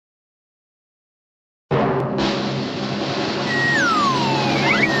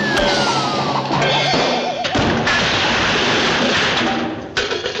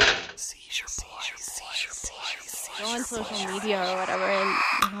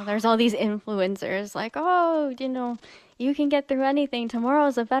there's all these influencers like, oh, you can get through anything.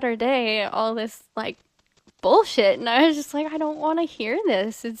 Tomorrow's a better day. All this like bullshit. And I was just like, I don't want to hear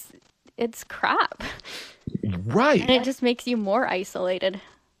this. It's crap. And Right. it just makes you more isolated.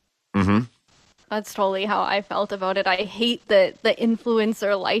 Hmm. That's totally how I felt about it. I hate the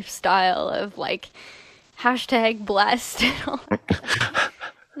influencer lifestyle of like hashtag blessed and all that crap.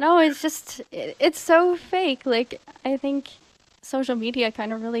 No, it's so fake. Like I think social media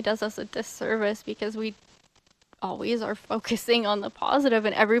kind of really does us a disservice because we always are focusing on the positive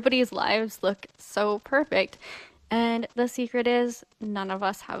and everybody's lives look so perfect. And the secret is none of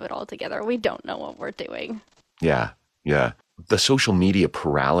us have it all together. We don't know what we're doing. Yeah. Yeah. The social media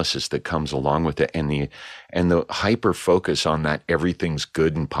paralysis that comes along with it, and the hyper focus on that everything's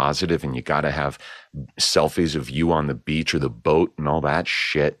good and positive, and you got to have selfies of you on the beach or the boat and all that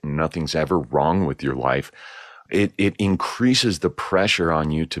shit, and nothing's ever wrong with your life. It increases the pressure on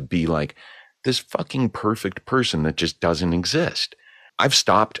you to be like this fucking perfect person that just doesn't exist. I've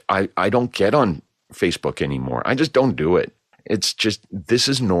stopped. I don't get on Facebook anymore. I just don't do it. It's just, this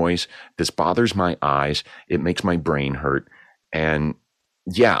is noise. This bothers my eyes. It makes my brain hurt. And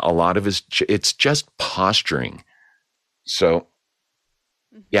yeah, a lot of it's just posturing. So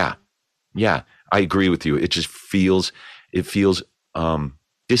yeah, Hmm. yeah, I agree with you. It feels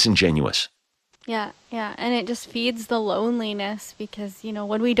disingenuous. Yeah, yeah. And it just feeds the loneliness because,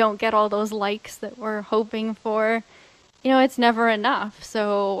 when we don't get all those likes that we're hoping for, it's never enough.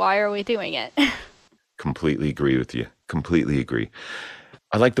 So why are we doing it? Completely agree with you. Completely agree.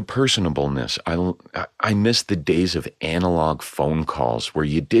 I like the personableness. I miss the days of analog phone calls where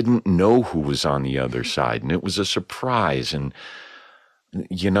you didn't know who was on the other side and it was a surprise. And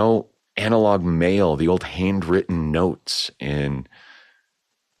analog mail, the old handwritten notes, and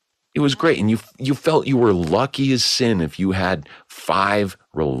it was Yeah. great. And you felt you were lucky as sin if you had 5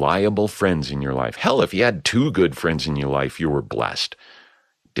 reliable friends in your life. Hell, if you had 2 good friends in your life, you were blessed.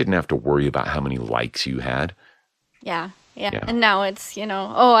 Didn't have to worry about how many likes you had. Yeah, yeah. Yeah. And now it's,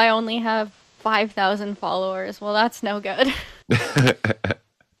 oh, I only have 5,000 followers. Well, that's no good.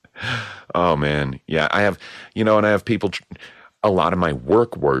 Oh man, yeah. And I have people. A lot of my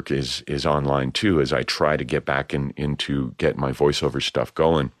work is online too, as I try to get back into get my voiceover stuff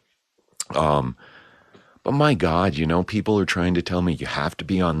going. Um, but my God, people are trying to tell me you have to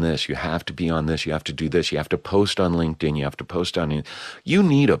be on this, you have to be on this, you have to do this, you have to post on LinkedIn, you have to post on. You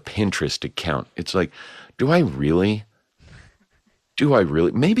need a Pinterest account. It's like, do I really? Do I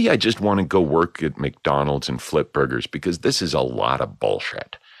really? Maybe I just want to go work at McDonald's and flip burgers because this is a lot of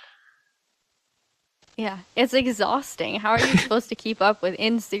bullshit. Yeah, it's exhausting. How are you supposed to keep up with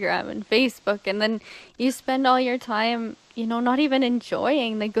Instagram and Facebook? And then you spend all your time, not even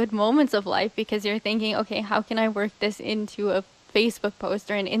enjoying the good moments of life because you're thinking, okay, how can I work this into a Facebook post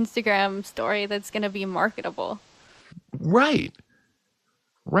or an Instagram story that's going to be marketable? Right.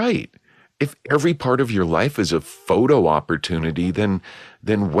 Right. If every part of your life is a photo opportunity, then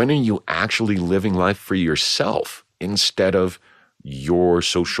when are you actually living life for yourself instead of your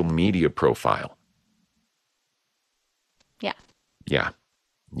social media profile? Yeah. Yeah.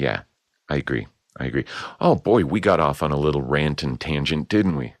 Yeah. I agree. I agree. Oh boy, we got off on a little rant and tangent,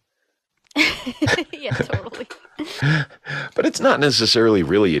 didn't we? Yeah, totally. But it's not necessarily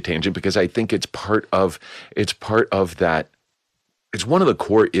really a tangent because I think it's part of that. It's one of the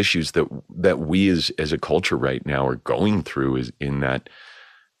core issues that we as a culture right now are going through is in that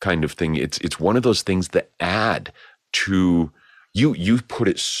kind of thing. It's one of those things that add to you put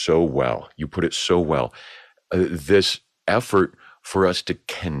it so well. You put it so well. This effort for us to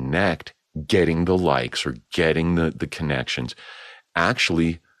connect, getting the likes or getting the connections,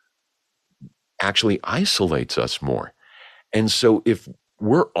 actually actually isolates us more. And so if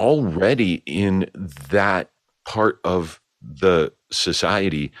we're already in that part of the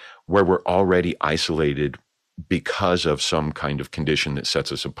society where we're already isolated because of some kind of condition that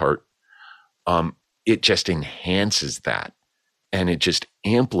sets us apart, it just enhances that and it just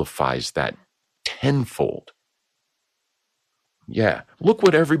amplifies that tenfold. Yeah, look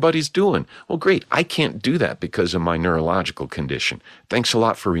what everybody's doing. Well, great. I can't do that because of my neurological condition. Thanks a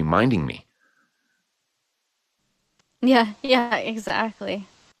lot for reminding me. Yeah, yeah, exactly.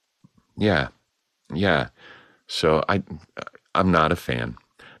 Yeah, yeah. So I'm not a fan.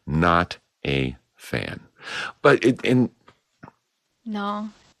 Not a fan. But No.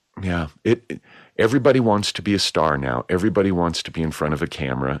 yeah, everybody wants to be a star now. Everybody wants to be in front of a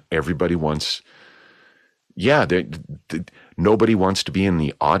camera. Everybody wants yeah, nobody wants to be in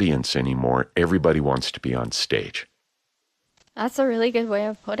the audience anymore. Everybody wants to be on stage. That's a really good way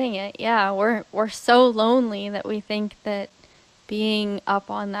of putting it. Yeah, we're so lonely that we think that being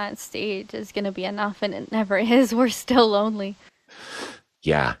up on that stage is going to be enough, and it never is. We're still lonely.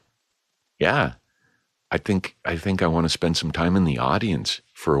 Yeah. Yeah. I think I want to spend some time in the audience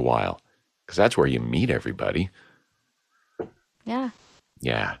for a while because that's where you meet everybody. Yeah,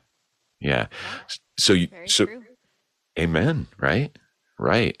 Yeah. Yeah. So you, very so true. amen, right?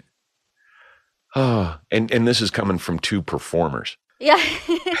 Right. Oh, and this is coming from two performers. Yeah,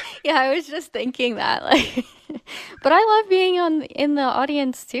 yeah, I was just thinking that, like, but I love being on in the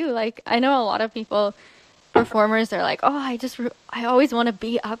audience too. Like, I know a lot of people, performers, they're like, oh, I always want to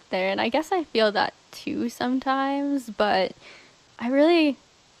be up there, and I guess I feel that too sometimes. But I really,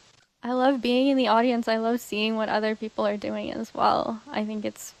 I love being in the audience. I love seeing what other people are doing as well. I think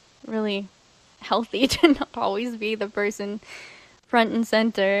it's really healthy to not always be the person front and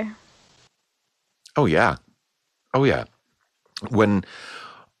center. Oh yeah. Oh yeah. When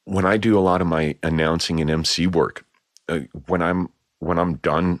when I do a lot of my announcing and MC work, uh, when I'm when I'm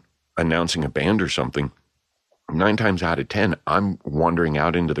done announcing a band or something, 9 times out of 10, I'm wandering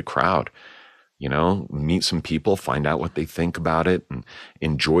out into the crowd, meet some people, find out what they think about it, and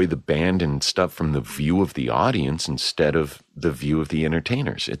enjoy the band and stuff from the view of the audience instead of the view of the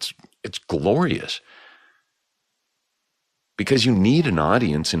entertainers. It's glorious because you need an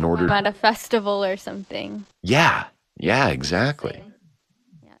audience in I'm order. at a festival or something. Yeah, yeah, exactly.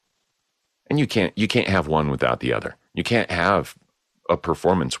 Yeah. And you can't have one without the other. You can't have a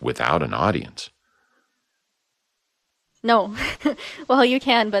performance without an audience. No. Well, you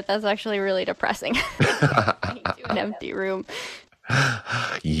can, but that's actually really depressing. To an empty room.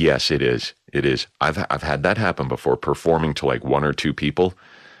 Yes, it is. It is. I've had that happen before, performing to like one or two people.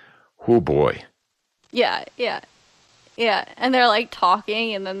 Oh boy. Yeah, yeah, yeah. And they're like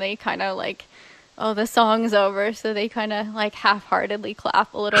talking, and then they kind of like, oh, the song's over. So they kind of like half heartedly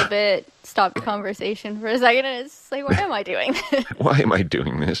clap a little bit, stop the conversation for a second, and it's like, what am I doing? Why am I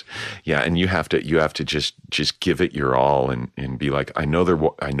doing this? Yeah, and you have to just give it your all and be like, I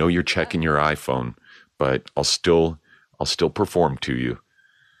know you're checking your iPhone, but I'll still perform to you.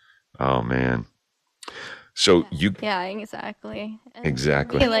 Oh man. So you Yeah, exactly. And for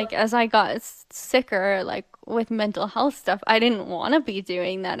exactly me, like, as I got sicker, like with mental health stuff, I didn't want to be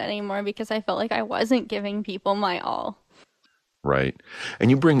doing that anymore because I felt like I wasn't giving people my all. right. And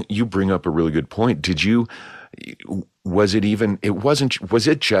you bring up a really good point. Was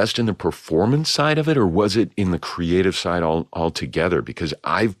it just in the performance side of it, or was it in the creative side altogether? Because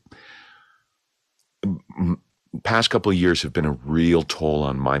I've past couple of years have been a real toll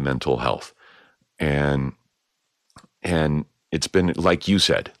on my mental health. And and it's been like you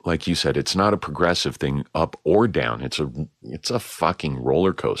said, it's not a progressive thing up or down. It's a fucking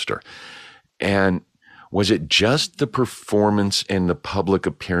roller coaster. And was it just the performance and the public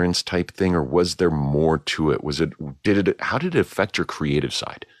appearance type thing, or was there more to it? How did it affect your creative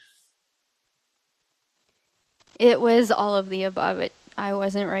side? It was all of the above. I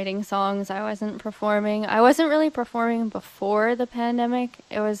wasn't writing songs, I wasn't performing. I wasn't really performing before the pandemic.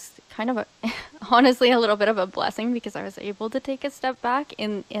 It was kind of a, honestly a little bit of a blessing because I was able to take a step back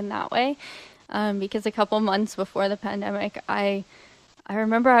in that way. Because a couple months before the pandemic, I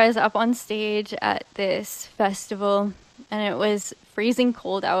remember I was up on stage at this festival and it was freezing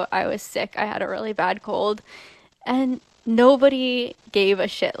cold out. I was sick. I had a really bad cold and nobody gave a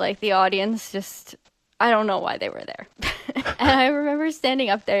shit. Like the audience just, I don't know why they were there. And I remember standing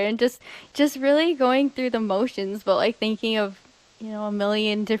up there and just really going through the motions, but like thinking of, a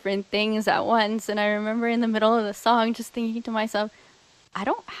million different things at once. And I remember in the middle of the song just thinking to myself, I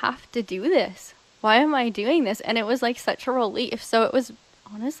don't have to do this. Why am I doing this? And it was like such a relief. So it was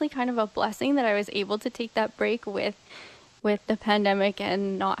honestly kind of a blessing that I was able to take that break with the pandemic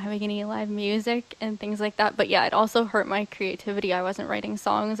and not having any live music and things like that. But yeah, it also hurt my creativity. I wasn't writing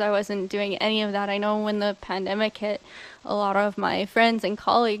songs. I wasn't doing any of that. I know when the pandemic hit, a lot of my friends and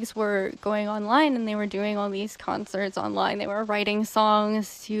colleagues were going online and they were doing all these concerts online. They were writing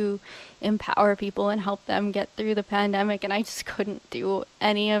songs to empower people and help them get through the pandemic. And I just couldn't do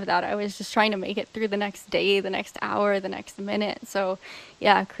any of that. I was just trying to make it through the next day, the next hour, the next minute. So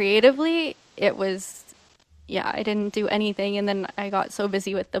yeah, creatively, it was, yeah, I didn't do anything. And then I got so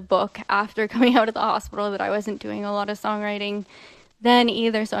busy with the book after coming out of the hospital that I wasn't doing a lot of songwriting then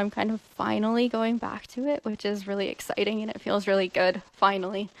either. So I'm kind of finally going back to it, which is really exciting and it feels really good,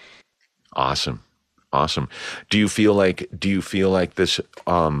 finally. Awesome. Awesome. Do you feel like this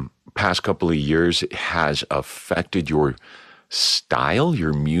past couple of years has affected your style,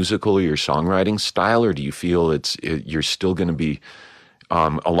 your musical or your songwriting style, or do you feel you're still going to be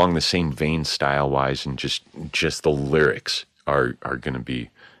along the same vein style wise, and just the lyrics are going to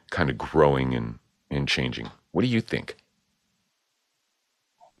be kind of growing and changing? What do you think?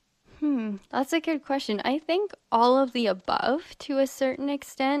 That's a good question. I think all of the above to a certain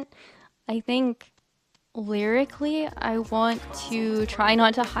extent. I think lyrically, I want to try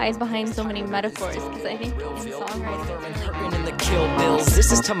not to hide behind so many metaphors because I think in songwriting, in the Kill Bills.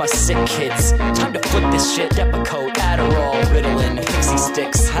 This is to my sick kids. Time to flip this shit. Depakote, Adderall, Ritalin, Pixie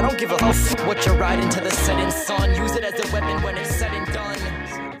sticks. I don't give a f what you're riding to the setting sun. Use it as a weapon when it's said and done.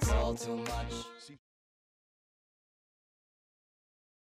 It's all too much.